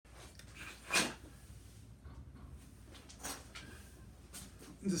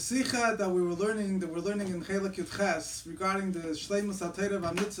The Sikha that we're learning in Chelek Yud Ches regarding the Shleimus HaTorah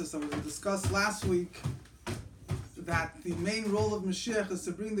VaMitzvos that we discussed last week, that the main role of Mashiach is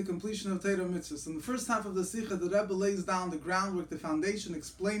to bring the completion of Torah Mitzvahs. In the first half of the Sikha, the Rebbe lays down the groundwork, the foundation,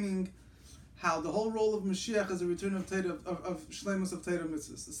 explaining how the whole role of Mashiach is a return of Shleimus of Torah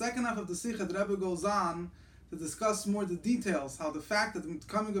Mitzvahs. The second half of the Sikha, the Rebbe goes on to discuss more the details, how the fact that the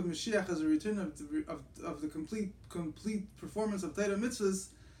coming of Mashiach is a return of the complete performance of Torah Mitzvahs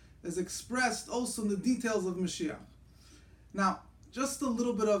is expressed also in the details of Mashiach. Now, just a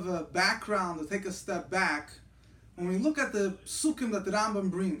little bit of a background to take a step back. When we look at the psukim that the Rambam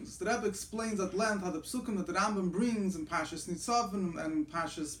brings, the Rebbe explains at length how the psukim that the Rambam brings in Parshas Nitzav and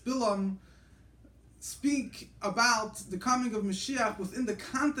Parshas Bilam speak about the coming of Mashiach within the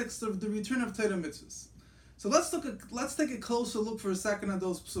context of the return of Torah Mitzvahs. So let's take a closer look for a second at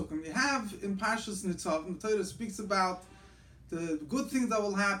those psukim. You have in Parshas Nitzav, the Torah speaks about the good things that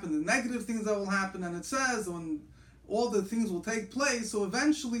will happen, the negative things that will happen, and it says when all the things will take place, so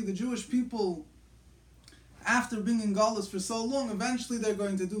eventually the Jewish people, after being in Galus for so long, eventually they're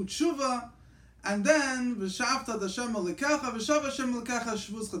going to do tshuva, and then V'shavta Hashem Elikecha, V'shav Hashem Elikecha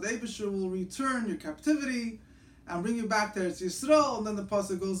Shvuzcha, the Eibusher will return your captivity and bring you back to Eretz Yisrael, and then the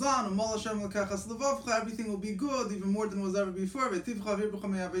pasuk goes on, and Mol Hashem L'kachas Levavcha, everything will be good, even more than was ever before. V'tivcha v'irbucha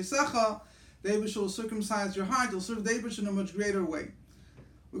me'aveisecha, the Eibusher will circumcise your heart, you'll serve the Eibusher in a much greater way.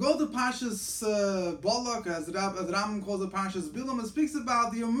 We go to Parshas Balak, as the Rambam calls it Parshas Bilam. It speaks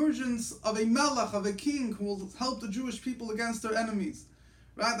about the emergence of a melech, of a king, who will help the Jewish people against their enemies.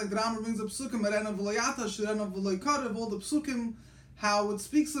 Right, like the Rambam brings up psukim, Erenav v'layata, Sherenav v'laykarev, all the psukim, how it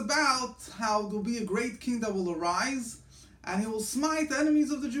speaks about how there will be a great king that will arise, and he will smite the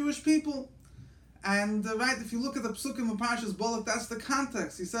enemies of the Jewish people. And right, if you look at the psukim of Parshas Balak, that's the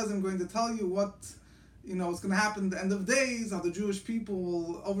context. He says, I'm going to tell you what's going to happen at the end of days, how the Jewish people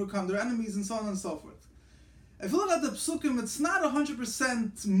will overcome their enemies, and so on and so forth. If you look at the psukim, it's not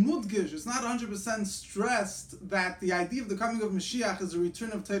 100% mudgish, it's not 100% stressed that the idea of the coming of Mashiach is a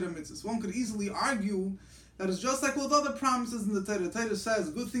return of Torah mitzvahs. One could easily argue that it's just like with other promises in the Torah. The Torah says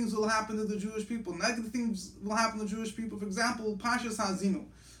good things will happen to the Jewish people, negative things will happen to the Jewish people. For example, Parshas Ha'azinu.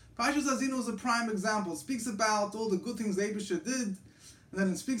 Parshas Ha'azinu is a prime example. It speaks about all the good things the Eibusher did, and then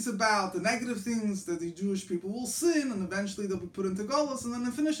it speaks about the negative things that the Jewish people will sin, and eventually they'll be put into Golus, and then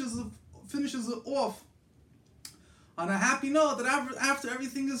it finishes it off on a happy note that after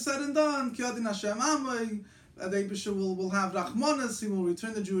everything is said and done, Ki Adin Hashem Amay, the Eibusher will have Rachmanis, he will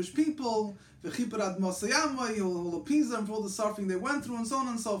return the Jewish people, V'chipar Ad Mosayamay, he will appease them for all the suffering they went through, and so on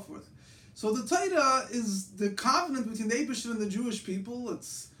and so forth. So the Torah is the covenant between the Eibusher and the Jewish people.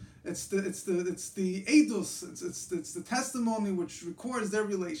 It's the edus, it's the testimony which records their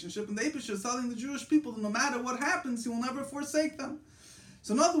relationship, and the Eibusher is telling the Jewish people that no matter what happens, he will never forsake them.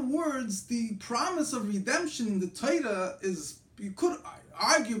 So in other words, the promise of redemption in the Torah is, you could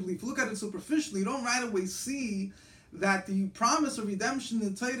arguably, if you look at it superficially, you don't right away see that the promise of redemption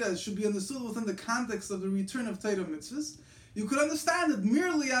in the Torah should be understood within the context of the return of Torah mitzvahs. You could understand it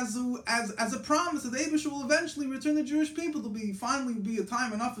merely as a promise that the Eibusher will eventually return the Jewish people. There'll finally be a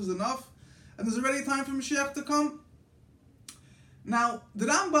time, enough is enough, and there's already a time for Mashiach to come. Now, the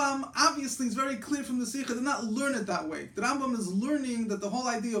Rambam obviously is very clear from the Sikha, did not learn it that way. The Rambam is learning that the whole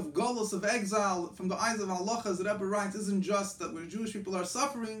idea of Golus, of exile, from the eyes of Halacha, as the Rebbe writes, isn't just that where Jewish people are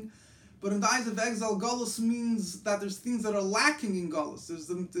suffering, but in the eyes of exile, Golus means that there's things that are lacking in Golus.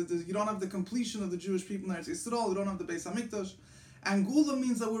 You don't have the completion of the Jewish people in Eretz Yisrael, you don't have the Beis HaMikdash, and Gula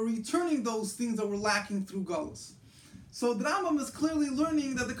means that we're returning those things that were lacking through Golus. So the Rambam is clearly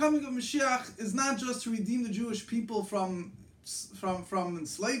learning that the coming of Mashiach is not just to redeem the Jewish people from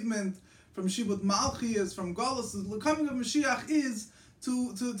enslavement, from Shibut Malchias, from Golus. The coming of Mashiach is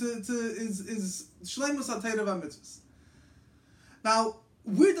Shleimus HaTorah VaMitzvos. Now,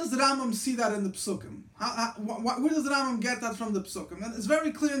 where does the Rambam see that in the Psukim? Where does the Rambam get that from the Psukim? And it's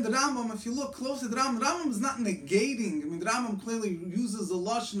very clear in the Rambam, if you look closely at the Rambam is not negating. I mean, the Rambam clearly uses the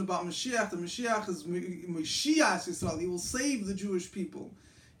lashon about Mashiach. The Mashiach is Mashiach Yisrael. He will save the Jewish people.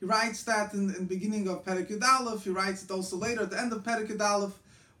 He writes that in the beginning of Perek Yud Aleph. He writes it also later at the end of Perek Yud Aleph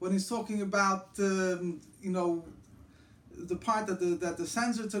when he's talking about the part that the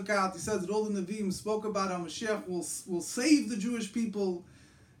censor took out. He says that all the Nevi'im spoke about how Mashiach will save the Jewish people.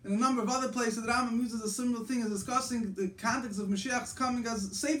 In a number of other places, the Rambam uses a similar thing as discussing the context of Mashiach's coming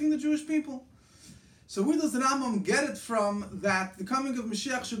as saving the Jewish people. So where does the Rambam get it from that the coming of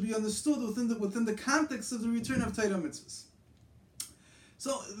Mashiach should be understood within the context of the return of Torah mitzvahs?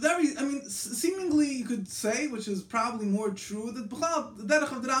 So seemingly you could say, which is probably more true, that the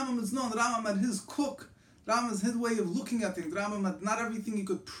derech of the Rambam is known. The Rambam had his cook. The The Rambam's his way of looking at things. The Rambam had not everything he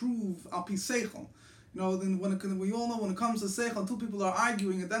could prove al pi seichel. Then we all know when it comes to seichel, two people are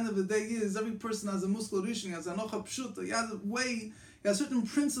arguing. At the end of the day, every person has a muskal rishon, he has a nocha pshuta. He has a way. He has certain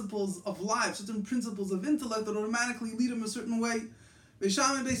principles of life, certain principles of intellect that automatically lead him a certain way.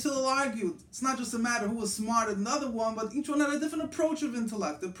 Beisham and Beis Hillel argued. It's not just a matter who was smarter than the other one, but each one had a different approach of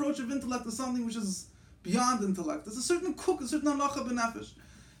intellect. The approach of intellect is something which is beyond intellect. There's a certain cook, a certain halacha b'nefesh.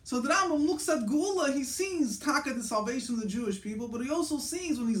 So the Rambam looks at Geula, he sees Taka, the salvation of the Jewish people, but he also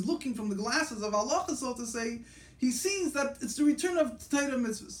sees, when he's looking from the glasses of halacha, so to say, he sees that it's the return of Torah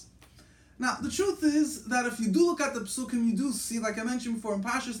mitzvahs. Now, the truth is that if you do look at the Psukim, you do see, like I mentioned before, in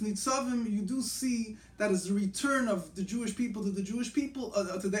Pashas Nitzavim, you do see that is the return of the Jewish people to the Jewish people,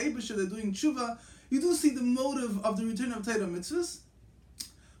 to the Eibusha, they're doing tshuva. You do see the motive of the return of Torah mitzvahs,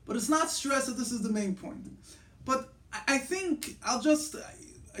 but it's not stressed that this is the main point. But I think I'm just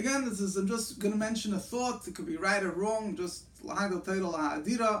going to mention a thought. It could be right or wrong, just lahagel Torah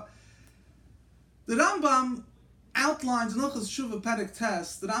lahadira. The Rambam outlines in Hilchos Tshuva Perek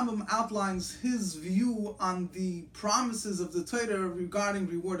Tes, the Rambam outlines his view on the promises of the Torah regarding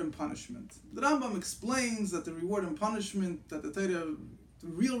reward and punishment. The Rambam explains that the reward and punishment, that the Torah, the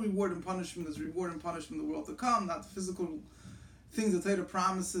real reward and punishment is reward and punishment in the world to come, not physical things the Torah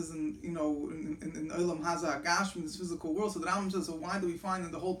promises in Olam Haza Agashim, this physical world. So the Rambam says, so why do we find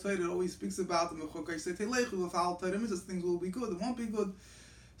in the whole Torah it always speaks about the things will be good, it won't be good.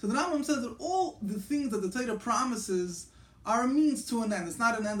 So the Rambam says that all the things that the Torah promises are a means to an end. It's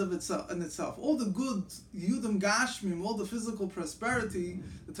not an end of itself. All the good Yudim Gashmim, all the physical prosperity,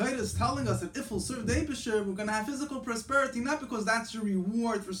 the Torah is telling us that if we'll serve the Eibusher, we're going to have physical prosperity, not because that's your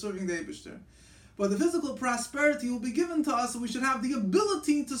reward for serving the Eibusher, but the physical prosperity will be given to us, so we should have the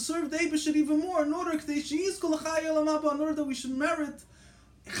ability to serve the Eibusher even more in order that we should merit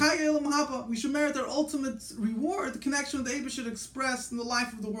we should merit our ultimate reward, the connection with the Eibusher expressed in the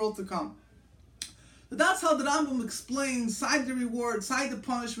life of the world to come. But that's how the Rambam explains side the reward, side the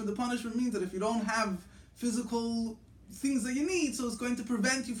punishment. The punishment means that if you don't have physical things that you need, so it's going to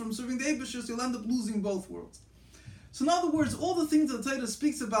prevent you from serving the Eibusher, so you'll end up losing both worlds. So in other words, all the things that the Torah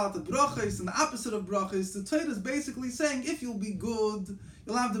speaks about, the brachos and the opposite of brachos, the Torah is basically saying, if you'll be good,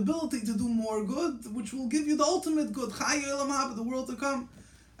 you'll have the ability to do more good, which will give you the ultimate good, the world to come.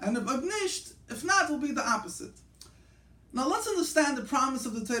 And if not, it will be the opposite. Now let's understand the promise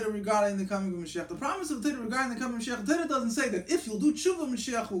of the Torah regarding the coming of Mashiach. The promise of the Torah regarding the coming of Mashiach, the Torah doesn't say that if you'll do tshuva,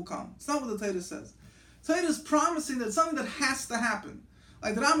 Mashiach will come. It's not what the Torah says. The Torah is promising that it's something that has to happen.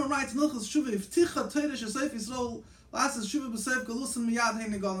 Like the Rambam writes in Hilchos Tshuva, Ifticha Torah Shesef Yisrael Lasses Tshuva B'Seif Galusim Miyad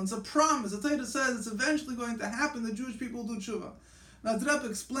Hein Negal. It's a promise. The Torah says it's eventually going to happen. The Jewish people will do tshuva. Now the Rebbe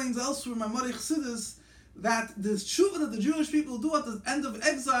explains elsewhere in Maimonides Chassidus that the tshuva that the Jewish people do at the end of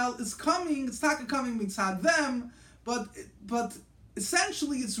exile is coming. It's not coming mitzad them, but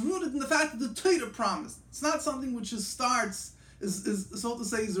essentially it's rooted in the fact that the Torah promised. It's not something which starts. Is so to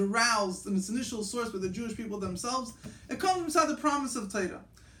say, is aroused in its initial source by the Jewish people themselves. It comes inside the promise of Torah.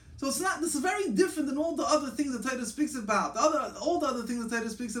 So it's not. This is very different than all the other things that Torah speaks about. All the other things that Torah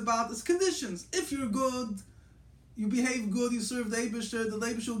speaks about is conditions. If you're good, you behave good, you serve the Eibusher, the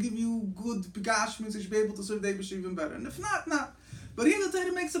Eibusher will give you good begashments, you should be able to serve the Eibusher even better. And if not, not. But here the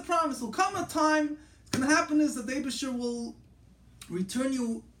Torah makes a promise. There'll come a time. What's going to happen is that the Eibusher will return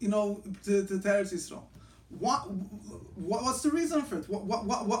you, to Eretz Yisrael. What's the reason for it?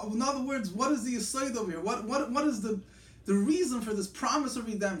 What, in other words, what is the aside over here? What is the reason for this promise of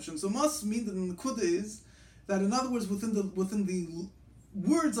redemption? So it must mean that the Nekuda is that, in other words, within the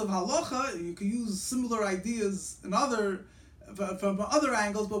words of halacha, you can use similar ideas from other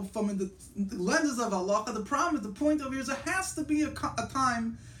angles, but from the lenses of halacha, the point over here is there has to be a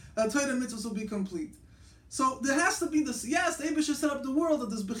time that Torah mitzvahs will be complete. So there has to be this, yes, the Eibusher set up the world, that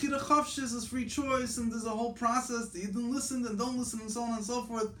there's Bechira Chavshis, there's free choice, and there's a whole process, that you didn't listen and don't listen, and so on and so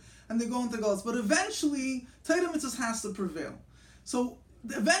forth, and they go into Galus. But eventually, Torah mitzvahs has to prevail. So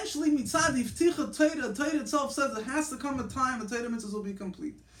eventually, mitzad Yifticha Torah itself says there has to come a time that Torah mitzvahs will be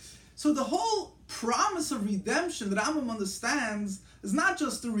complete. So the whole promise of redemption that Rambam understands is not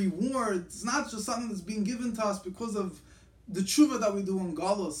just a reward, it's not just something that's being given to us because of the tshuva that we do in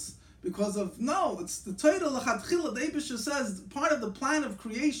Galus, it's the Torah l'chadchila. The Eibusher says part of the plan of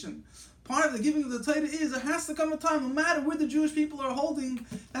creation, part of the giving of the Torah is there has to come a time, no matter where the Jewish people are holding,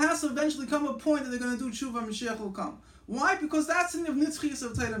 there has to eventually come a point that they're going to do tshuva, Mashiach will come. Why? Because that's in the nitzchias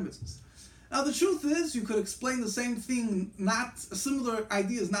of Torah mitzvahs. Now the truth is, you could explain the same thing, not similar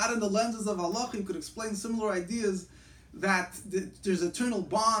ideas, not in the lenses of halacha. You could explain similar ideas that there's eternal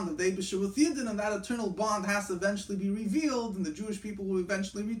bond of the Eibusher with Yidden, and that eternal bond has to eventually be revealed, and the Jewish people will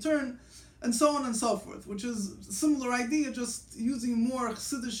eventually return. and so on and so forth, which is a similar idea, just using more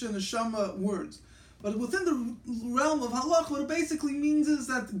Chassidish and Neshama words. But within the realm of Halach, what it basically means is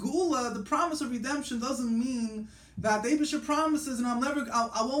that Geula, the promise of redemption, doesn't mean that the Eibusher promises, and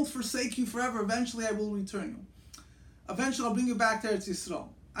I won't forsake you forever, eventually I will return you. Eventually I'll bring you back to Eretz Yisrael.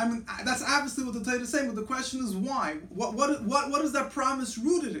 I mean, that's obviously what the Torah is saying, but the question is why? What is that promise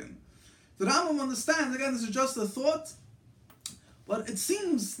rooted in? The Rambam understands, again, this is just a thought, but it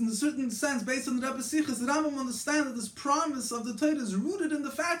seems, in a certain sense, based on the Rebbe Sichas, the Rambam understands that this promise of the Torah is rooted in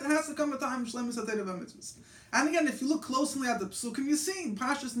the fact that it has to come a time Shleimus HaTorah v'Mitzvos. And again, if you look closely at the Psukim, you see in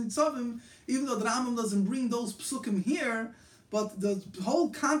Parshas Nitzavim, even though the Rambam doesn't bring those Psukim here, but the whole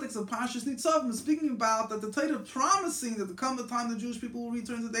context of Parshas Nitzavim is speaking about that the Torah promising that there come a time the Jewish people will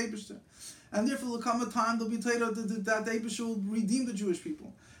return to the Eibusher. And therefore there will come a time there'll be Torah that the Eibusher will redeem the Jewish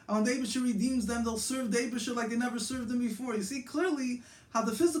people. And when the Eibusher redeems them, they'll serve the Eibusher like they never served them before. You see clearly how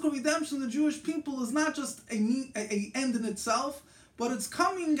the physical redemption of the Jewish people is not just an end in itself, but it's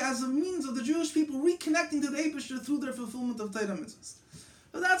coming as a means of the Jewish people reconnecting to the Eibusher through their fulfillment of Torah mitzvahs.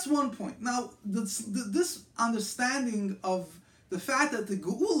 But that's one point. Now, this understanding of the fact that the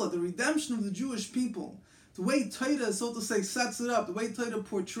Geula, the redemption of the Jewish people, the way Torah, so to say, sets it up, the way Torah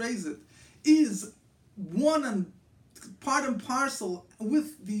portrays it, is one and part and parcel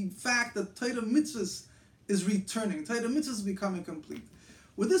with the fact that Torah mitzvahs is returning. Torah mitzvahs is becoming complete.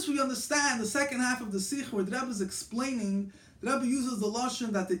 With this, we understand the second half of the Sikh, where the Rebbe is explaining. The Rebbe uses the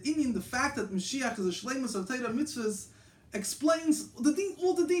lashon that the fact that Mashiach is a shleimus of Torah mitzvahs, explains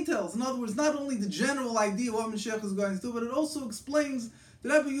all the details. In other words, not only the general idea what Mashiach is going to do, but it also explains. The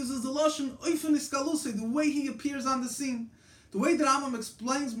Rebbe uses the lashon oifen iskalusei, the way he appears on the scene. The way that Rambam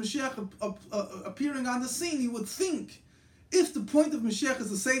explains Mashiach appearing on the scene, you would think, if the point of Mashiach is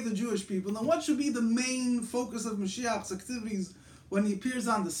to save the Jewish people, then what should be the main focus of Mashiach's activities when he appears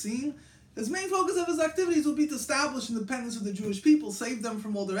on the scene? His main focus of his activities will be to establish independence of the Jewish people, save them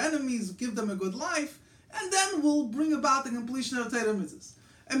from all their enemies, give them a good life, and then we'll bring about the completion of Torah mitzvahs.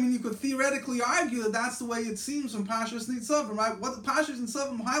 I mean, you could theoretically argue that that's the way it seems from Parshas Nitzavim, right? What the Parshas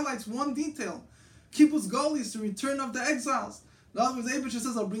Nitzavim highlights one detail: Kibbutz Golis, the return of the exiles. In other words, Eibusher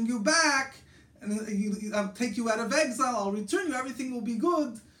says, "I'll bring you back, and I'll take you out of exile. I'll return you. Everything will be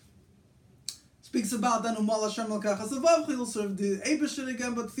good." Speaks about then Umal Hashem al Kachasavav, he'll serve the Eibusher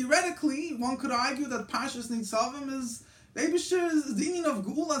again. But theoretically, one could argue that Parshas Nitzavim is the Eibusher is the union of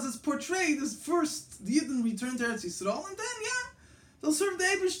Geula as it's portrayed as first the Yidden return to Eretz Yisrael, and then they'll serve the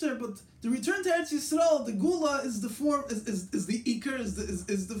Eibusher. But the return to Eretz Yisrael, the Geula is the form, is the Iker,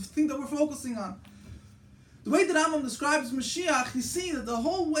 is the thing that we're focusing on. The way that Rambam describes Mashiach, you see that the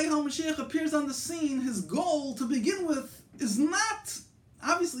whole way how Mashiach appears on the scene, his goal to begin with is not.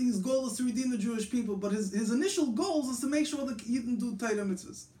 Obviously, his goal is to redeem the Jewish people, but his initial goals is to make sure that Yidden do Torah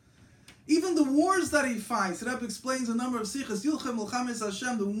mitzvahs. Even the wars that he fights, Rebbe explains a number of sichas, Yilchem Milchames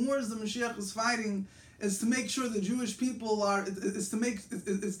Hashem, the wars that Mashiach is fighting is to make sure the Jewish people is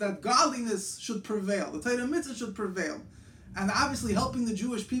that godliness should prevail, the Torah mitzvah should prevail. And obviously helping the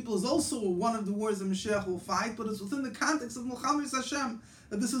Jewish people is also one of the wars that Mashiach will fight, but it's within the context of Milchames Hashem,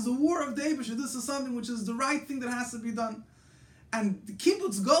 that this is a war of the Eibusher, this is something which is the right thing that has to be done. And the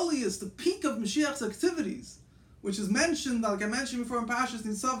Kibbutz Goli is the peak of Mashiach's activities, which is mentioned, like I mentioned before in Parshas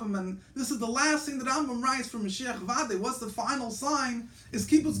Nitzavim, and this is the last thing that Rambam writes for Mashiach Vadei. What's the final sign? Is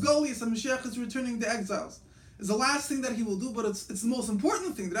Kibbutz Goli, and Mashiach is returning the exiles. It's the last thing that he will do, but it's the most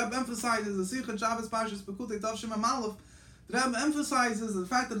important thing. The Rebbe emphasizes, the Sichot Shabbos Parshas Pekutei Tav Shem Aleph, the Rebbe emphasizes the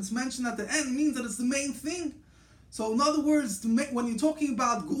fact that it's mentioned at the end means that it's the main thing. So in other words, when you're talking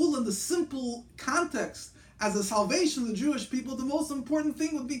about Geula in the simple context, as a salvation of the Jewish people, the most important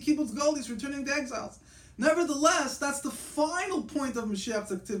thing would be Kibbutz Golis, returning the exiles. Nevertheless, that's the final point of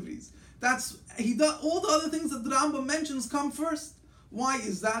Mashiach's activities. All the other things that the Rambam mentions come first. Why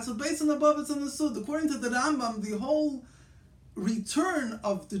is that? So based on the above, it's understood. According to the Rambam, the whole return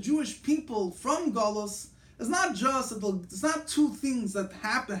of the Jewish people from Golos is not just, it's not two things that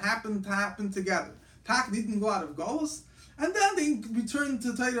happen together. Tak didn't go out of Golos, and then they return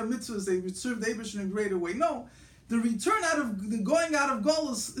to Torah mitzvahs, they serve the Eibusher in a greater way. No, the going out of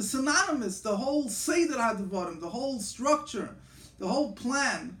Golus is synonymous. The whole Seder HaDevarim, the whole structure, the whole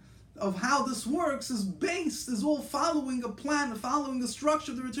plan of how this works is all following a plan, following a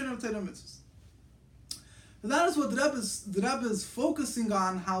structure of the return of Torah mitzvahs. That is what the Rebbe is focusing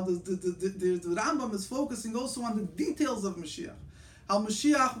on, how the Rambam is focusing also on the details of Mashiach. How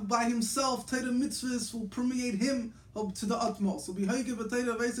Mashiach by himself, Torah mitzvahs will permeate him to the utmost. Will be Haike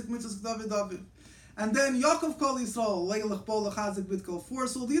b'Torah v'esek mitzvahs David. And then Yaakov Kol Yisrael, Leilach Bo Lechazik Bit Kol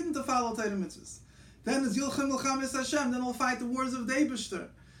Force, will lead him to follow Torah mitzvahs. Then is Yilchem Milchames Hashem, then he'll fight the wars of the Eibusher.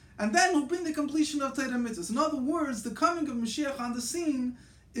 And then he'll bring the completion of Torah mitzvahs. In other words, the coming of Mashiach on the scene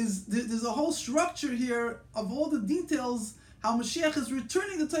is, there's a whole structure here of all the details, how Mashiach is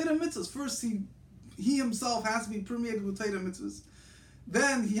returning the Torah mitzvahs. First, he himself has to be permeated with Torah mitzvahs.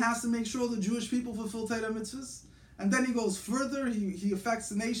 Then he has to make sure the Jewish people fulfill Torah mitzvahs. And then he goes further, he affects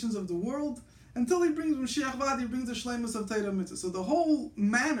the nations of the world, until he brings Mashiach Vad, he brings the Shleimus of Torah mitzvahs. So the whole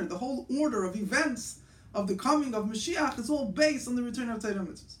manner, the whole order of events of the coming of Mashiach is all based on the return of Torah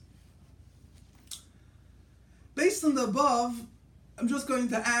mitzvahs. Based on the above, I'm just going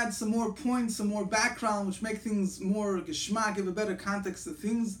to add some more points, some more background, which make things more geschmack, give a better context to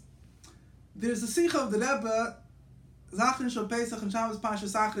things. There's a Sikha of the Rebbe, Zachin Shal Pesach and Shabbos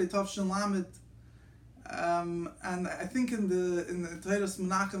Pashas Achrei Tov Lamed, and I think in the Teres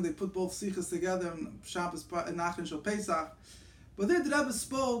Menachem they put both Sikhas together in Shabbos and Zachin Shal Pesach. But there the Rebbe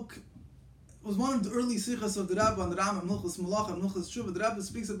spoke. It was one of the early Sikhas of the Rebbe on the Rambam, Hilchos Malachim, Hilchos Tshuva. The Rebbe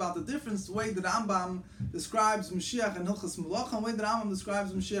speaks about the difference, the way the Rambam describes Mashiach and Hilchos Malachim, and the way the Rambam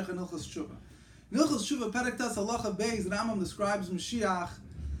describes Mashiach and Hilchos Tshuva. In Hilchos Tshuva, Perek Tes Halacha Beis, the Rambam describes Mashiach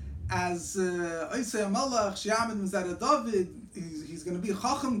as Oisei HaMelech, She'amid Mizera David. He's going to be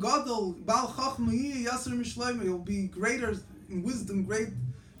Chacham Gadol, Bal Chacham Yasser Mishloimeh. He'll be greater in wisdom,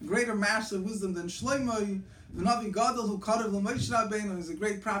 greater master of wisdom than Shloimeh. The Navi Gadol who Karev LaMoshe Rabbeinu is a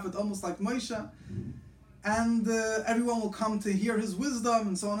great prophet, almost like Moshe, and everyone will come to hear his wisdom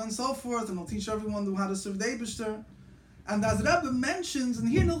and so on and so forth, and he'll teach everyone how to serve the Eibishter. And as Rebbe mentions, and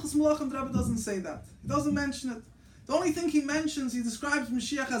here in Hilchos Malachim, the Rebbe doesn't say that. He doesn't mention it. The only thing he mentions, he describes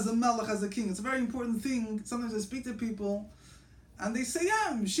Mashiach as a melech, as a king. It's a very important thing. Sometimes I speak to people, and they say,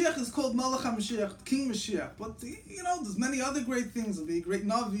 yeah, Mashiach is called Melech HaMashiach, King Mashiach. But, there's many other great things. There'll be a great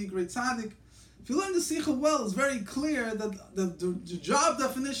Navi, a great Tzaddik. If you learn the Sikha well, it's very clear that the job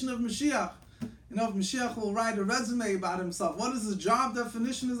definition of Mashiach, if Mashiach will write a resume about himself, what is his job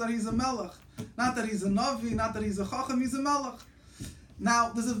definition? Is that he's a melech. Not that he's a Navi, not that he's a Chacham, he's a melech. Now,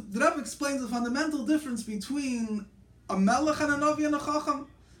 the Rebbe explains the fundamental difference between a melech and a Navi and a Chacham.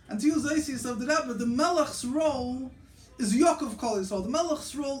 And to use the Isis of the Rebbe, the melech's role is Yokov Kol Yisrael. The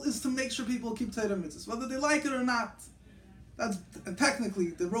melech's role is to make sure people keep Torah mitzvahs, whether they like it or not. That's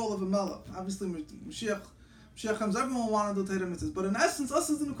technically the role of a melech. Obviously, Mashiach comes, everyone will want to do Torah mitzvahs. But in essence, us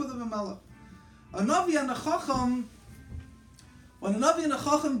is the Nukud of a melech. A Navi and a Chacham, when a Navi and a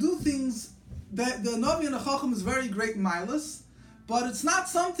Chacham do things, the Navi and a Chacham is very great milas, but it's not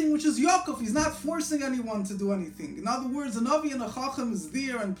something which is Yaakov. He's not forcing anyone to do anything. In other words, a Navi and a Chacham is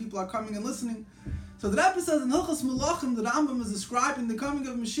there and people are coming and listening. So the Rebbe says in Hilchos Malachim, the Rambam is describing the coming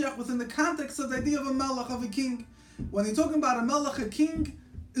of Mashiach within the context of the idea of a melech, of a king. When you're talking about a melech, a king,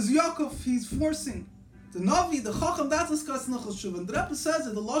 is Yaakov, he's forcing. The Navi, the Chacham, that's discussed in Hilchos Tshuva. And the Rebbe says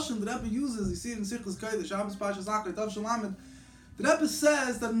it, the Lashon the Rebbe uses, you see it in Sichos Kodesh, Shabbos Pashas Achrei Tov Lamed. The Rebbe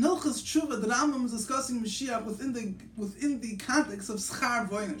says that in Hilchos Tshuva, the Rambam is discussing Mashiach within the context of Schar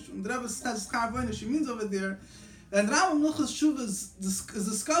Voinish. When the Rebbe says Schar Voinish, he means over there, and the Rambam Hilchos Tshuva is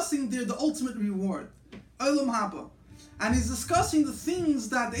discussing there the ultimate reward, Olam Haba. And he's discussing the things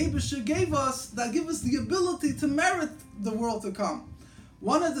that the Eibusher gave us that give us the ability to merit the world to come.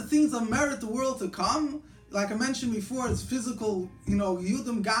 One of the things that merit the world to come, like I mentioned before, is physical,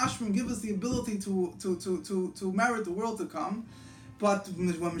 Yudim Gashrim give us the ability to merit the world to come. But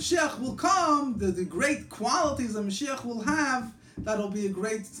when Mashiach will come, the great qualities that Mashiach will have, that'll be a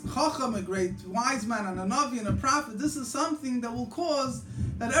great Chacham, a great wise man, and a Navi, and a prophet. This is something that will cause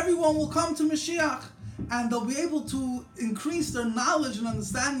that everyone will come to Mashiach. And they'll be able to increase their knowledge and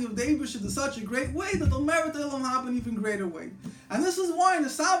understanding of the Eibusher to such a great way that they'll merit the Olam Haba in an even greater way. And this is why in the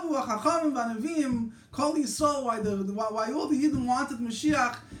Sabu, Chachamim, Vanavim, Kol Yisrael, why all the Yidden wanted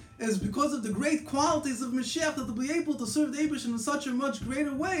Mashiach, is because of the great qualities of Mashiach, that they'll be able to serve the Eibusher in such a much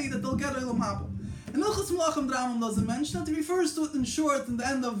greater way that they'll get Olam Haba. And Hilchos Malachim the Rambam doesn't mention it. He refers to it in short in the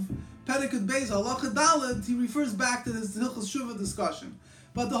end of Perikut Beis, Halacha Dalet. He refers back to this Hilchos Tshuva discussion.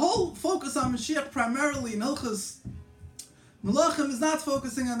 But the whole focus on Mashiach primarily in Hilchos Malachim is not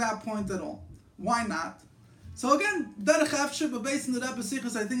focusing on that point at all. Why not? So again, Derech Efshar, but based on the Rebbe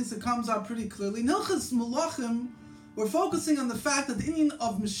Sichos, I think it comes out pretty clearly. In Hilchos Malachim, we're focusing on the fact that the meaning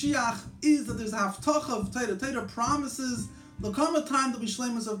of Mashiach is that there's a Haftacha of Torah. Torah promises there'll come a time there'll be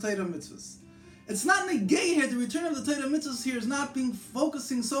Shleimus of Torah mitzvahs. It's not negay here. The return of the Torah mitzvahs here is not being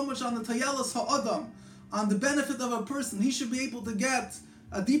focusing so much on the Tayelas Ha'adam, on the benefit of a person. He should be able to get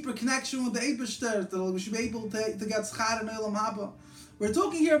a deeper connection with the Eibishter, that we should be able to get Schar and Olam Haba. We're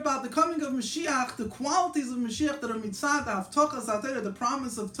talking here about the coming of Mashiach, the qualities of Mashiach that are mitzad, the Haftochas HaTorah, the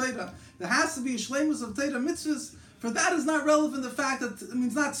promise of Torah. There has to be a Shleimus of Torah mitzvahs. For that is not relevant, the fact that,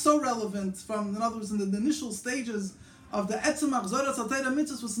 it's not so relevant from, in other words, in the initial stages of the etzem achzoras al Torah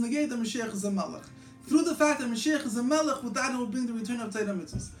mitzvahs was negate that Mashiach is a melech. Through the fact that Mashiach is a melech, with that it will bring the return of Torah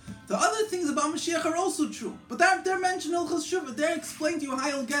mitzvahs. The other things about Mashiach are also true, but they're mentioned in Hilchos Shuvah. They're explained to you how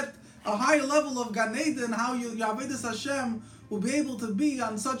you'll get a higher level of Gan Eden, how your Avodas Hashem will be able to be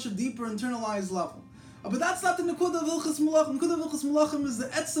on such a deeper internalized level. But that's not the Nekuda of Hilchos Malachim. Nekuda of Hilchos Malachim is the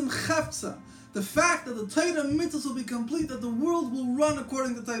etzem chefza, the fact that the Torah mitzvahs will be complete, that the world will run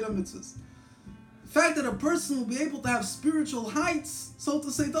according to Torah mitzvahs. The fact that a person will be able to have spiritual heights, so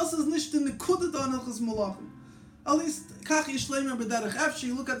to say, das is nicht the Nekuda on Hilchos Malachim. At least, kach yishleimer b'derech efshi.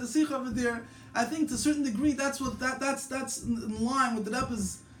 You look at the sikh over there. I think to a certain degree, that's in line with the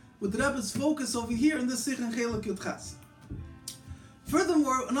Rebbe's focus over here in this sikh in Chelek Yud Ches.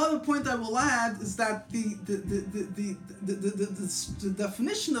 Furthermore, another point I will add is that the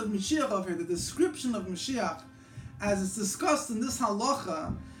definition of Mashiach over here, the description of Mashiach, as it's discussed in this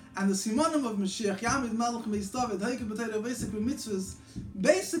halacha, and the simanim of Mashiach, Yamid Melech Meis David, Heike B'Torah Basic Mitzvahs,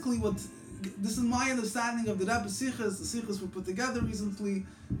 basically what. This is my understanding of the Rebbe's Sichos. The Sichos were put together recently,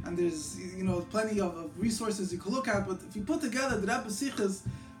 and there's plenty of resources you can look at. But if you put together the Rebbe's Sichos,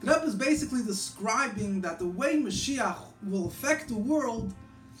 the Rebbe is basically describing that the way Mashiach will affect the world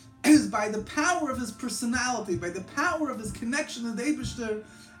is by the power of his personality, by the power of his connection to the Eibishter,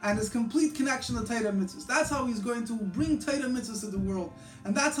 and his complete connection to Torah mitzvahs. That's how he's going to bring Torah mitzvahs to the world,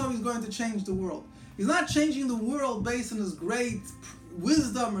 and that's how he's going to change the world. He's not changing the world based on his great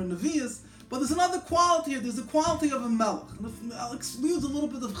wisdom or nevias, but there's another quality here. There's the quality of a melech. And I'll use a little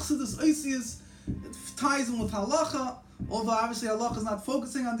bit of Chassidus Oisius. It ties in with halacha, although obviously halacha is not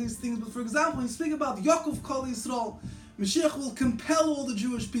focusing on these things. But for example, when you speak about Yaakov Kol Yisrael, Mashiach will compel all the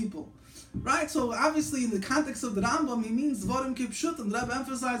Jewish people. Right? So obviously in the context of the Rambam, he means Dvarim Kipshut, and the Rebbe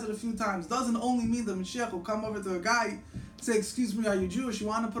emphasized it a few times. Doesn't only mean that Mashiach will come over to a guy and say, excuse me, are you Jewish? You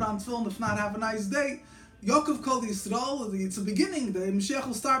want to put on tefillin? If not, have a nice day. Yaakov Kol Yisrael, it's a beginning. The Mashiach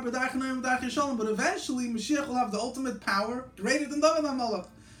will start with B'dach Noim B'dach Yishalom, but eventually Mashiach will have the ultimate power, greater than David HaMelech,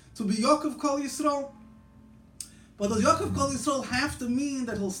 to be Yaakov Kol Yisrael. But does Yaakov Kol Yisrael have to mean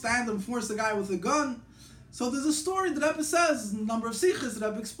that he'll stand and force the guy with a gun? So there's a story that Rebbe says, a number of sikhs that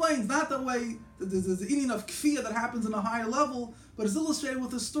Rebbe explains, not that way, there's the Indian of kfiyah that happens on a higher level, but it's illustrated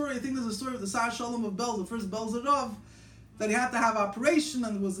with a story. I think there's a story of the Sar Shalom of Belz, the first Belzer Rav, that he had to have operation,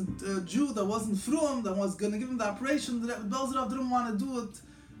 and there was a Jew that wasn't from, that was going to give him the operation. The Belzer Rav didn't want to do it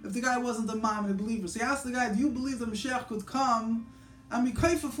if the guy wasn't a mom and a believer. So he asked the guy, do you believe that Mashiach could come and be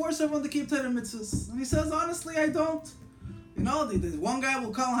kaifa, force everyone to keep Torah mitzvahs? And he says, honestly, I don't. The one guy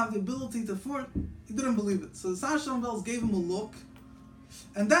will come and have the ability to force. He didn't believe it. So the Sar Shalom Belz gave him a look,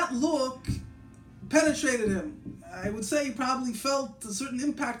 and that look penetrated him. I would say he probably felt a certain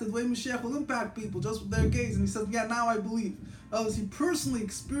impact of the way Mashiach will impact people just with their gaze. And he said, yeah, now I believe. Otherwise, he personally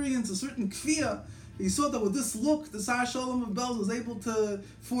experienced a certain kfiyah. He saw that with this look, the Sar Shalom of Belz was able to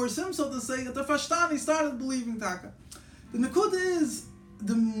force him, so to say, that the Fashtani started believing Taka. The Nakuda is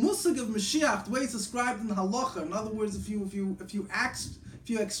the musig of Mashiach, the way it's described in the halacha. In other words, if you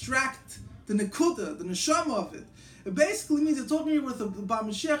extract the Nakuda, the neshama of it, it basically means you're talking here about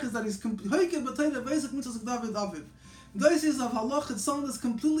Mashiach is that he's completely basic mitzvahs of David Aviv. Those is of halach, it's someone that's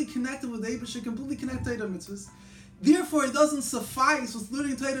completely connected with Eibusha, completely connected to mitzvahs. Therefore, it doesn't suffice with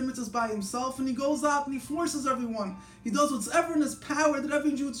learning Torah mitzvahs by himself, and he goes out and he forces everyone. He does whatever in his power that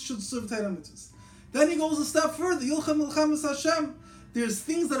every Jew should serve Torah mitzvahs. Then he goes a step further. Yilchem Milchamas Hashem. There's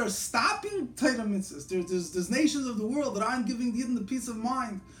things that are stopping Torah mitzvahs. There's nations of the world that aren't giving Yidden the peace of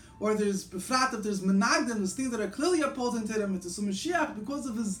mind. Or there's befrat, if there's menagdim, there's things that are clearly opposing Torah mitzvahs. So Mashiach, because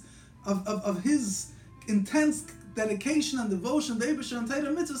of his intense dedication and devotion to Eibusha and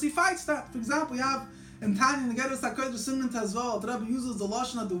Torah mitzvahs, he fights that. For example, you have in Tanya, in the Geras HaKodesh Siman Tezval, the Rebbe uses the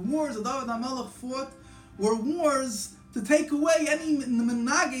lashon that the wars that David HaMelech fought were wars to take away any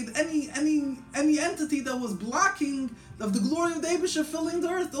menagid, any entity that was blocking of the glory of the Eibusha filling the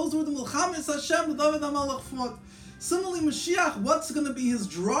earth. Those were the Milchames Hashem that David HaMelech fought. Similarly, Mashiach, what's going to be his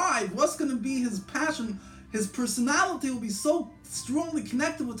drive? What's going to be his passion? His personality will be so strongly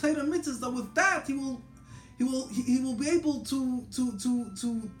connected with Torah mitzvahs that with that he will be able to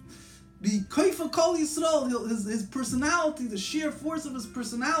be kaifa kol Yisrael. His personality, the sheer force of his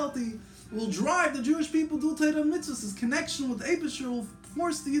personality, will drive the Jewish people to do Torah mitzvahs. His connection with Eibusha will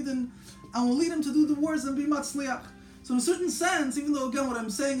force the Yidden and will lead him to do the wars and be matzliach. So in a certain sense, even though again what I'm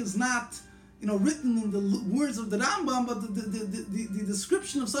saying is not written in the words of the Rambam, but the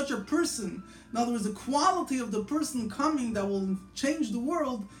description of such a person, in other words, the quality of the person coming that will change the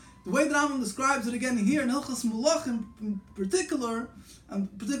world, the way the Rambam describes it again here in Hilchos Malachim in particular, and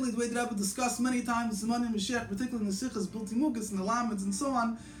particularly the way that Rebbe discussed many times in Simanim Mashiach, particularly in the Sichos Bilti Mugas and the Lameds and so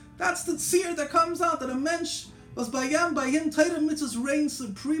on, that's the tzir that comes out, that a mensch But by him, Torah mitzvahs reign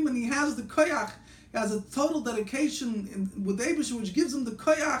supreme, and he has the koyach. He has a total dedication with Eibusher, which gives him the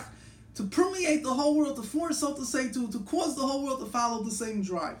koyach to permeate the whole world, to force, so to say, to cause the whole world to follow the same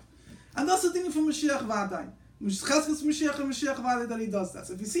drive. And that's the thing from Mashiach Vadai. Mashiach Vadai that he does that.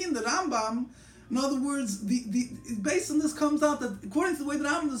 So if you see in the Rambam, in other words, based on this comes out that according to the way that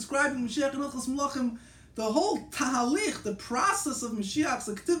I'm describing Mashiach and Hilchos Melachim, the whole tahalich, the process of Mashiach's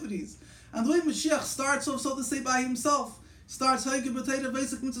activities, and the way Mashiach starts off, so to say, by himself, starts Haike B'Teira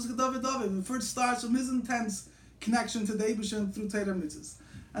Basic Mitzvahs Kedavid David. The first starts from his intense connection to the Eibusher through Teira Mitzvahs.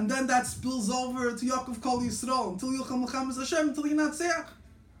 And then that spills over to Yaakov Kol Yisrael, until Yilcham L'Chamas Hashem, until Yinatzeach.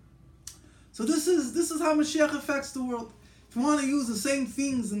 So this is how Mashiach affects the world. If you want to use the same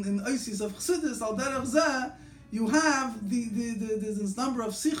things in Oasis of Chassidus, Al Derech Zeh, you have this number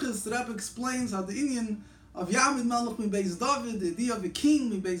of sichos. The Rebbe explains how the Inyan of Yamid Melech Mibeis David, the idea of a king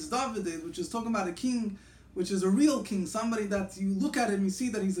Mibeis David, which is talking about a king, which is a real king, somebody that you look at him, you see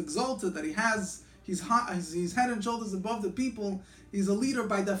that he's exalted, that he's head and shoulders above the people, he's a leader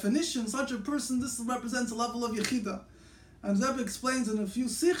by definition. Such a person, this represents a level of Yechidah. And Rebbe explains in a few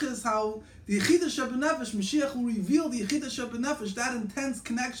sichos how the Yechidah Shebenefesh, Mashiach will reveal the Yechidah Shebenefesh, that intense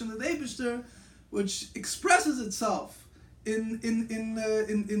connection with Eibusher, which expresses itself in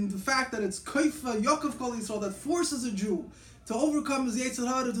the fact that it's Koifa Yaakov Kol Yisrael, that forces a Jew to overcome his Yetzer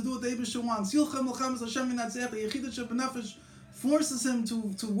Hara, to do what the Eibusher wants. Yilchem L'Chamas Hashem Yinatzeach, the Yechidah Shebenefesh forces him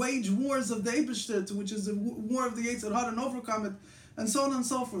to wage wars of the Eibusher, which is the war of the Yetzer Hara, and overcome it, and so on and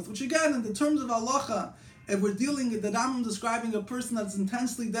so forth. Which again, in the terms of halacha, if we're dealing with the Rambam describing a person that's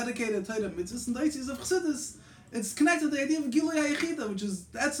intensely dedicated to Torah mitzvahs and the Oasis of Chassidus, it's connected to the idea of Gilui HaYechida, which is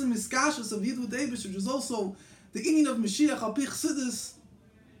the Etzem Miskashus of Yid with Eibusher, which is also the inyan of Mashiach al pi Chassidus.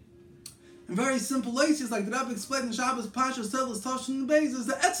 In very simple ways, like the Rebbe explained in Shabbos Pashas Telos Toshin Beis, is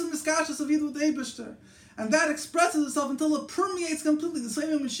the Etzem Miskashus of Yid with Eibusher. And that expresses itself until it permeates completely. The same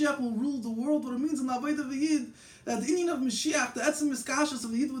way Mashiach will rule the world, what it means in the Avodah V'Yid, that the inyan of Mashiach, the Etzem Miskashus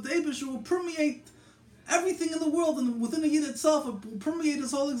of Yid with Eibusher, will permeate everything in the world, and within a Yid itself, it will permeate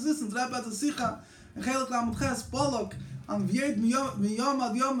his whole existence. Rabbi Tzasicha, and Chelik Lamed Ches, Balak, on V'yed Miyom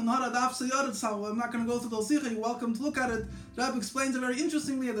Ad Yom, and Harad Af Seyaretz. I'm not going to go through those Sicha, you're welcome to look at it. Rabbi explains it very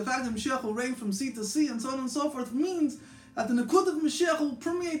interestingly, the fact that Mashiach will reign from sea to sea, and so on and so forth, means that the Nekud of Mashiach will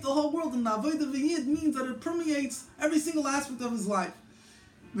permeate the whole world, and the Avodah V'Yid means that it permeates every single aspect of his life.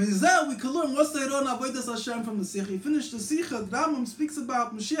 We can learn what's the Heron Avodas Hashem from the Sicha. He finished the Sicha, the Rambam speaks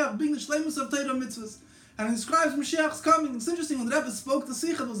about Mashiach being the Shleimus of Torah mitzvahs, and he describes Mashiach's coming. It's interesting, when the Rebbe spoke the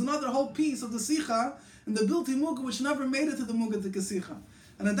Sicha, there was another whole piece of the Sicha in the Bilti Muga, which never made it to the Muga Tika Sicha.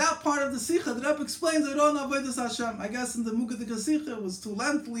 And in that part of the Sicha, the Rebbe explains Heron Avodas Hashem. I guess in the Muga Tika Sicha it was too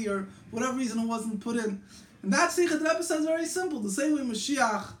lengthy, or whatever reason it wasn't put in. And that Sicha, the Rebbe says very simple. The same way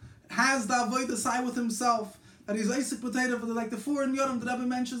Mashiach has the Avodah side with himself, that he's Isaac Potato, like the four in Yodam, the Rebbe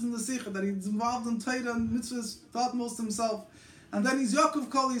mentions in the Sicha, that he's involved in Torah and mitzvahs, thought most himself. And then he's Yaakov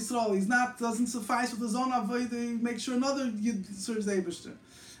Kol Yisrael. He's not, doesn't suffice with his own Avodah, he makes sure another Yid serves the Eibusher.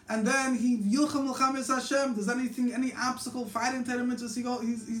 And then he Yilchem L'Chamas Hashem. Does any obstacle fighting Torah mitzvahs,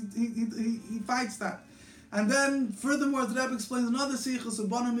 he fights that. And then furthermore, the Rebbe explains another Sicha, so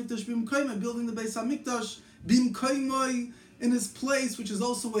Bana Mikdash Bim Koimoi, building the Beis HaMikdash Bim Koimoi, in his place, which is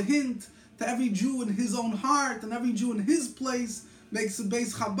also a hint to every Jew in his own heart, and every Jew in his place makes a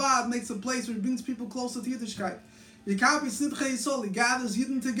Beis Chabad, makes a place where he brings people closer to Yiddishkeit. He gathers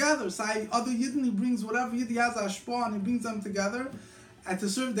Yidden together. Say other Yidden, he brings whatever Yid he has Ashpa, and he brings them together, and to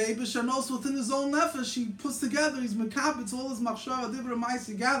serve the Eibusher, and also within his own nefesh, he puts together, he's mekabitz, all his machshava, dibra mais,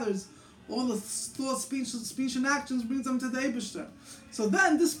 he gathers all the thoughts, speech and actions, brings them to the Eibusher. So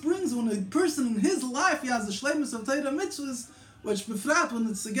then this brings, when a person in his life, he has the shleimus of Torah mitzvahs, which befrat, when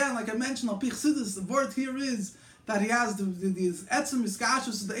it's again, like I mentioned, al pi Chassidus, the word here is that he has the etzem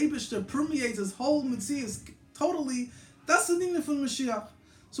miskashus, the Eibusher permeates his whole mitzvahs totally. That's the thing from Mashiach.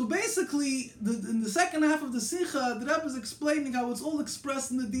 So basically, in the second half of the Sicha, the Rebbe is explaining how it's all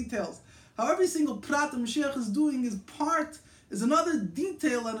expressed in the details. How every single prat that Mashiach is doing is another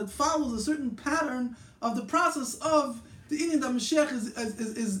detail, and it follows a certain pattern of the process of the inyan that Mashiach is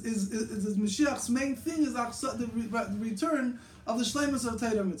Mashiach's main thing, is the return of the shleimus of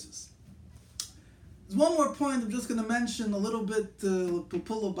Torah mitzvahs. There's one more point I'm just going to mention a little bit,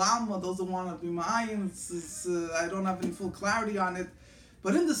 Pupul Obama, those that want to be ma'ayin, I don't have any full clarity on it.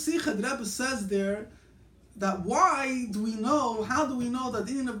 But in the Sicha, the Rebbe says there that how do we know that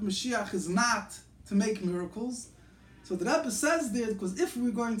the inyan of Mashiach is not to make miracles? So the Rebbe says there, because if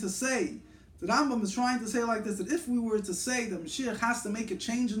we're going to say, the Rambam is trying to say like this, that if we were to say that Mashiach has to make a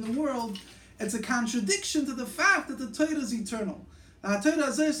change in the world, it's a contradiction to the fact that the Torah is eternal. The Torah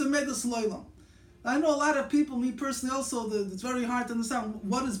is I know a lot of people, me personally also, it's very hard to understand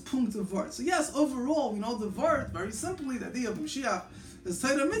what is punkt of Vart. So yes, overall, we know the Vart, very simply, the idea of Mashiach is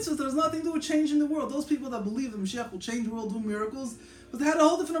Torah mitzvahs. There's nothing to do with changing the world. Those people that believe that Mashiach will change the world, do miracles, but they had a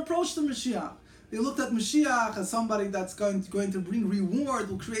whole different approach to Mashiach. They looked at Mashiach as somebody that's going to bring reward,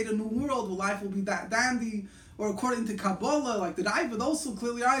 will create a new world, where life will be that dandy, or according to Kabbalah, like the Ravid also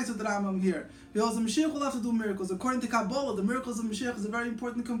clearly eyes with the Rambam here. Because the Mashiach will have to do miracles. According to Kabbalah, the miracles of Mashiach is a very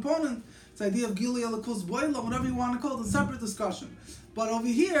important component. It's the idea of Gilui Elokus Boila, whatever you want to call it, it's a separate discussion. But over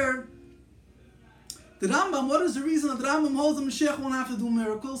here, the Rambam, what is the reason that the Rambam holds the Mashiach won't have to do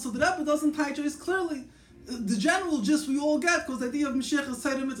miracles? So the Rebbe doesn't tie choice clearly. The general gist we all get, because the idea of Mashiach is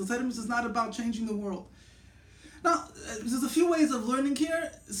Torah mitzvah. Torah mitzvah is not about changing the world. Now, there's a few ways of learning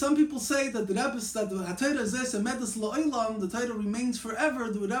here. Some people say that the Rebbe, that the Torah is this, Medas La'olam, the Torah remains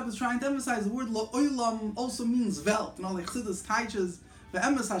forever. The Rebbe is trying to emphasize the word La'olam also means Welt. You know, like Chassidus teaches, the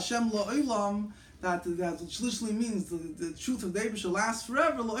Emes Hashem La'olam, that which literally means the truth of the Eibusha lasts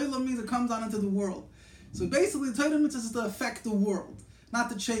forever. La'olam means it comes on into the world. So basically, the Torah mitzvah is to affect the world, not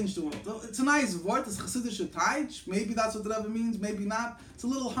to change the world. It's a nice word, it's Chassidische Taich. Maybe that's what the Rebbe means, maybe not. It's a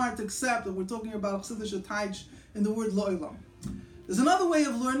little hard to accept that we're talking about Chassidische Taich in the word Lo'ilam. There's another way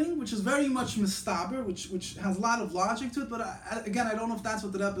of learning, which is very much mistaber, which has a lot of logic to it, but again, I don't know if that's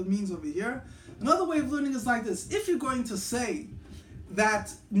what the Rebbe means over here. Another way of learning is like this. If you're going to say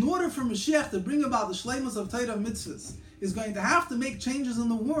that in order for Mashiach to bring about the shleimus of Torah mitzvahs, is going to have to make changes in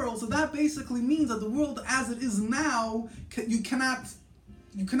the world, so that basically means that the world as it is now, you cannot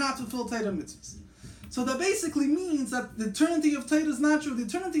fulfill Torah mitzvahs. So that basically means that the eternity of Torah is not true. The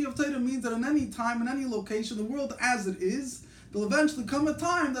eternity of Torah means that in any time, in any location, the world as it is, there'll eventually come a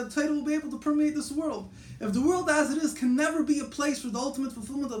time that Torah will be able to permeate this world. If the world as it is can never be a place for the ultimate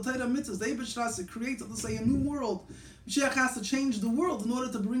fulfillment of Torah mitzvahs, the Eibusha has to create, let's say, a new world. Mashiach has to change the world in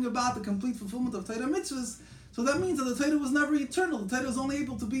order to bring about the complete fulfillment of Torah mitzvahs. So that means that the Torah was never eternal. The Torah is only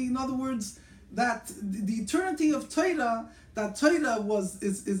able to be, in other words, that the eternity of Torah, that Torah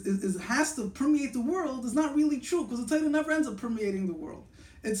has to permeate the world, is not really true, because the Torah never ends up permeating the world.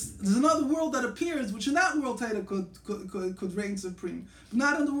 There's another world that appears, which in that world Torah could reign supreme, but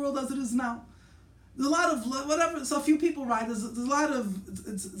not in the world as it is now. There's a lot of whatever. So a few people write. There's a lot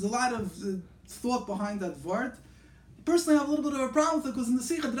of thought behind that word. Personally, I have a little bit of a problem with it, because in the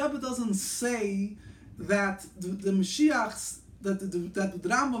Sikha, the Rebbe doesn't say that the Mashiach's that the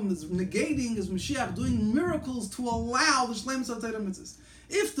Rambam is negating is Mashiach doing miracles to allow the Shleimus of Torah mitzvahs.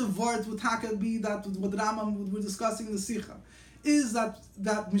 If the word would be that what the Rambam we're discussing in the Sikha is that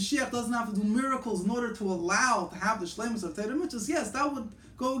Mashiach doesn't have to do miracles in order to allow to have the Shleimus of Torah mitzvahs, yes, that would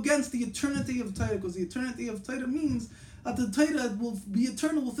go against the eternity of Torah, because the eternity of Torah means that the Torah will be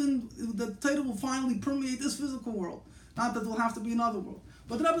eternal within, that Torah will finally permeate this physical world, not that there will have to be another world.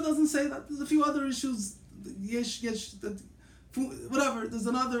 But the Rebbe doesn't say that. There's a few other issues, whatever. There's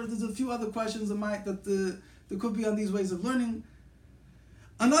a few other questions that could be on these ways of learning.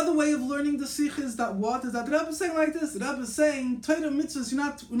 Another way of learning the Sikh is that the Rebbe is saying like this. The Rebbe is saying Torah mitzvahs,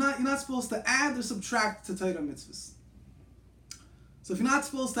 you're not supposed to add or subtract to Torah mitzvahs. So if you're not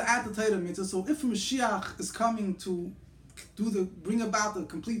supposed to add the Torah mitzvahs, so if Mashiach is coming to bring about the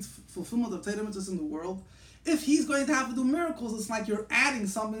complete fulfillment of Torah mitzvahs in the world, if he's going to have to do miracles, it's like you're adding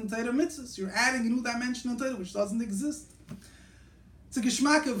something to Torah mitzvahs. You're adding a new dimension of Torah which doesn't exist. It's a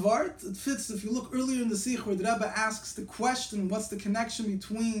geschmack of art. It fits, if you look earlier in the Sikh where the Rebbe asks the question, what's the connection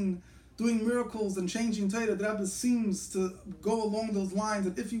between doing miracles and changing Torah? The Rebbe seems to go along those lines,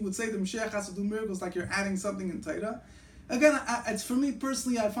 that if you would say the Mashiach has to do miracles, like you're adding something in Torah. Again, it's for me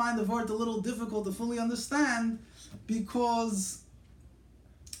personally, I find the word a little difficult to fully understand, because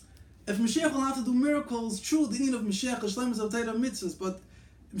if Mashiach will have to do miracles, true, the need of Mashiach is shleimus of Torah mitzvahs, but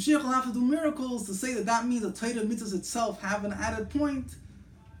Mashiach will have to do miracles to say that means that Torah mitzvahs itself have an added point.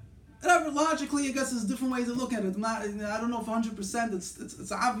 Whatever, logically, I guess there's different ways of looking at it. I don't know if 100%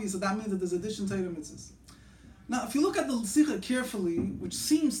 it's obvious that means that there's addition to Torah mitzvahs. Now, if you look at the Sikha carefully, which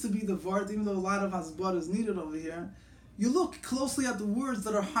seems to be the Vart, even though a lot of Hasbara is needed over here, you look closely at the words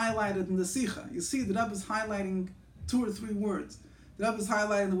that are highlighted in the Sikha. You see the Rebbe is highlighting 2 or 3 words. The Rebbe is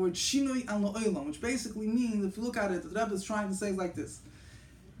highlighting the word Shinui and Lo'olam, which basically means, if you look at it, the Rebbe is trying to say like this.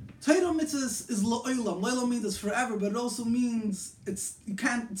 Torah mitzvahs is Lo'olam. Lo'olam means it's forever, but it also means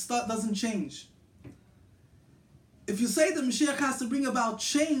doesn't change. If you say that Mashiach has to bring about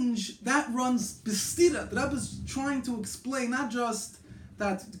change, that runs b'stira. The Rebbe is trying to explain not just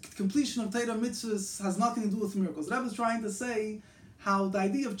that completion of Torah mitzvahs has nothing to do with miracles. The Rebbe is trying to say how the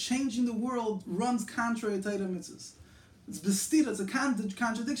idea of changing the world runs contrary to Torah mitzvahs. It's b'stira, it's a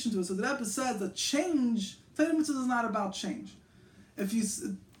contradiction to it. So the Rebbe says that change, Torah mitzvahs is not about change. If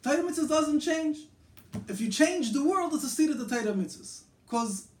Torah mitzvahs doesn't change, if you change the world, it's a state of the Torah mitzvahs,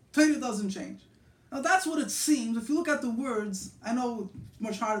 because Torah doesn't change. Now that's what it seems. If you look at the words, I know it's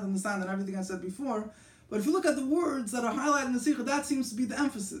much harder to understand than everything I said before, but if you look at the words that are highlighted in the Sikha, that seems to be the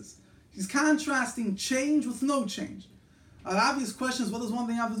emphasis. He's contrasting change with no change. The obvious question is, what does one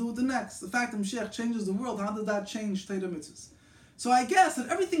thing have to do with the next? The fact that Mashiach changes the world, how did that change Torah mitzvahs? So I guess that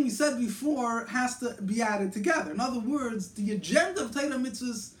everything we said before has to be added together. In other words, the agenda of Torah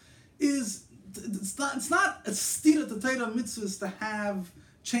mitzvahs is, it's not a stira to Torah mitzvahs to have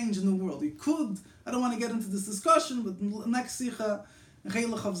change in the world. You could, I don't want to get into this discussion, but next Sikha, the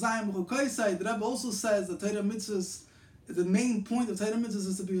Rebbe also says that Torah mitzvahs, the main point of Torah mitzvahs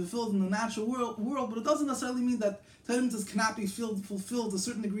is to be fulfilled in the natural world, but it doesn't necessarily mean that Torah mitzvahs cannot be fulfilled to a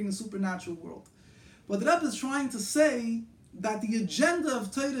certain degree in the supernatural world. But the Rebbe is trying to say that the agenda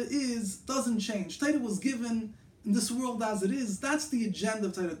of Torah doesn't change. Torah was given in this world as it is. That's the agenda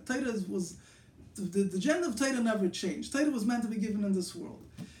of Torah. The agenda of Torah never changed. Torah was meant to be given in this world.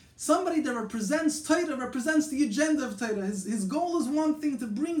 Somebody that represents Torah represents the agenda of Torah. His goal is one thing, to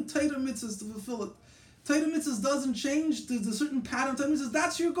bring Torah mitzvahs to fulfill it. Torah mitzvahs doesn't change. There's a certain pattern. Torah mitzvahs,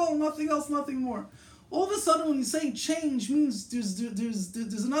 that's your goal, nothing else, nothing more. All of a sudden, when you say change, means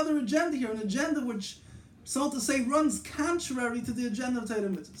there's another agenda here, an agenda which, so to say, runs contrary to the agenda of Torah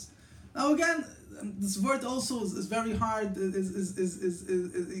mitzvahs. Now again, this word also is very hard. You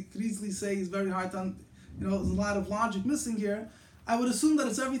could easily say is very hard to, there's a lot of logic missing here. I would assume that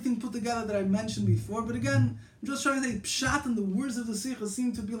it's everything put together that I mentioned before, but again, I'm just trying to say pshat, and the words of the Sikha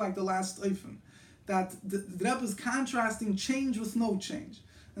seem to be like the last oifen, that the Rebbe is contrasting change with no change.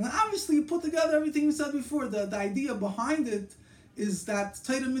 And obviously you put together everything we said before. The idea behind it is that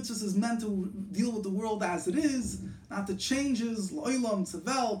Torah mitzvahs is meant to deal with the world as it is, not to changes, lo'ilam,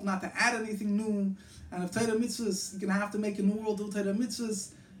 tzavelt, not to add anything new. And if Torah mitzvahs, you're going to have to make a new world with Torah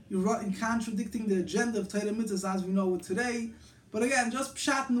mitzvahs, you're contradicting the agenda of Torah mitzvahs as we know it today. But again, just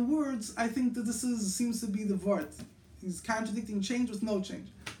pshat in the words, I think that seems to be the vort. He's contradicting change with no change.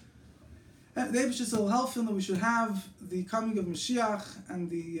 The Eibishter will help him that we should have the coming of Mashiach and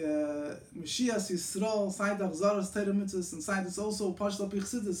the Mashiach Yisrael, side of Zaras Torah mitzvahs, and side is also Pashto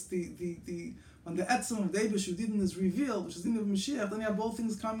Pichsidis, when the Etzem of the Eibishter Yidden is revealed, which is the name of Mashiach, then you have both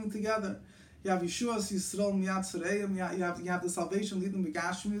things coming together. You have Yeshua's Yisrael Miyad Tzareyim, you have the salvation of Yidden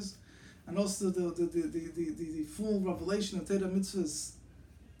Begashmius, and also the full revelation of Torah mitzvahs,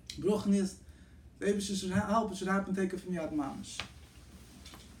 Bruchnis. The Eibishter should help, it should happen, take it from Yad Mamish.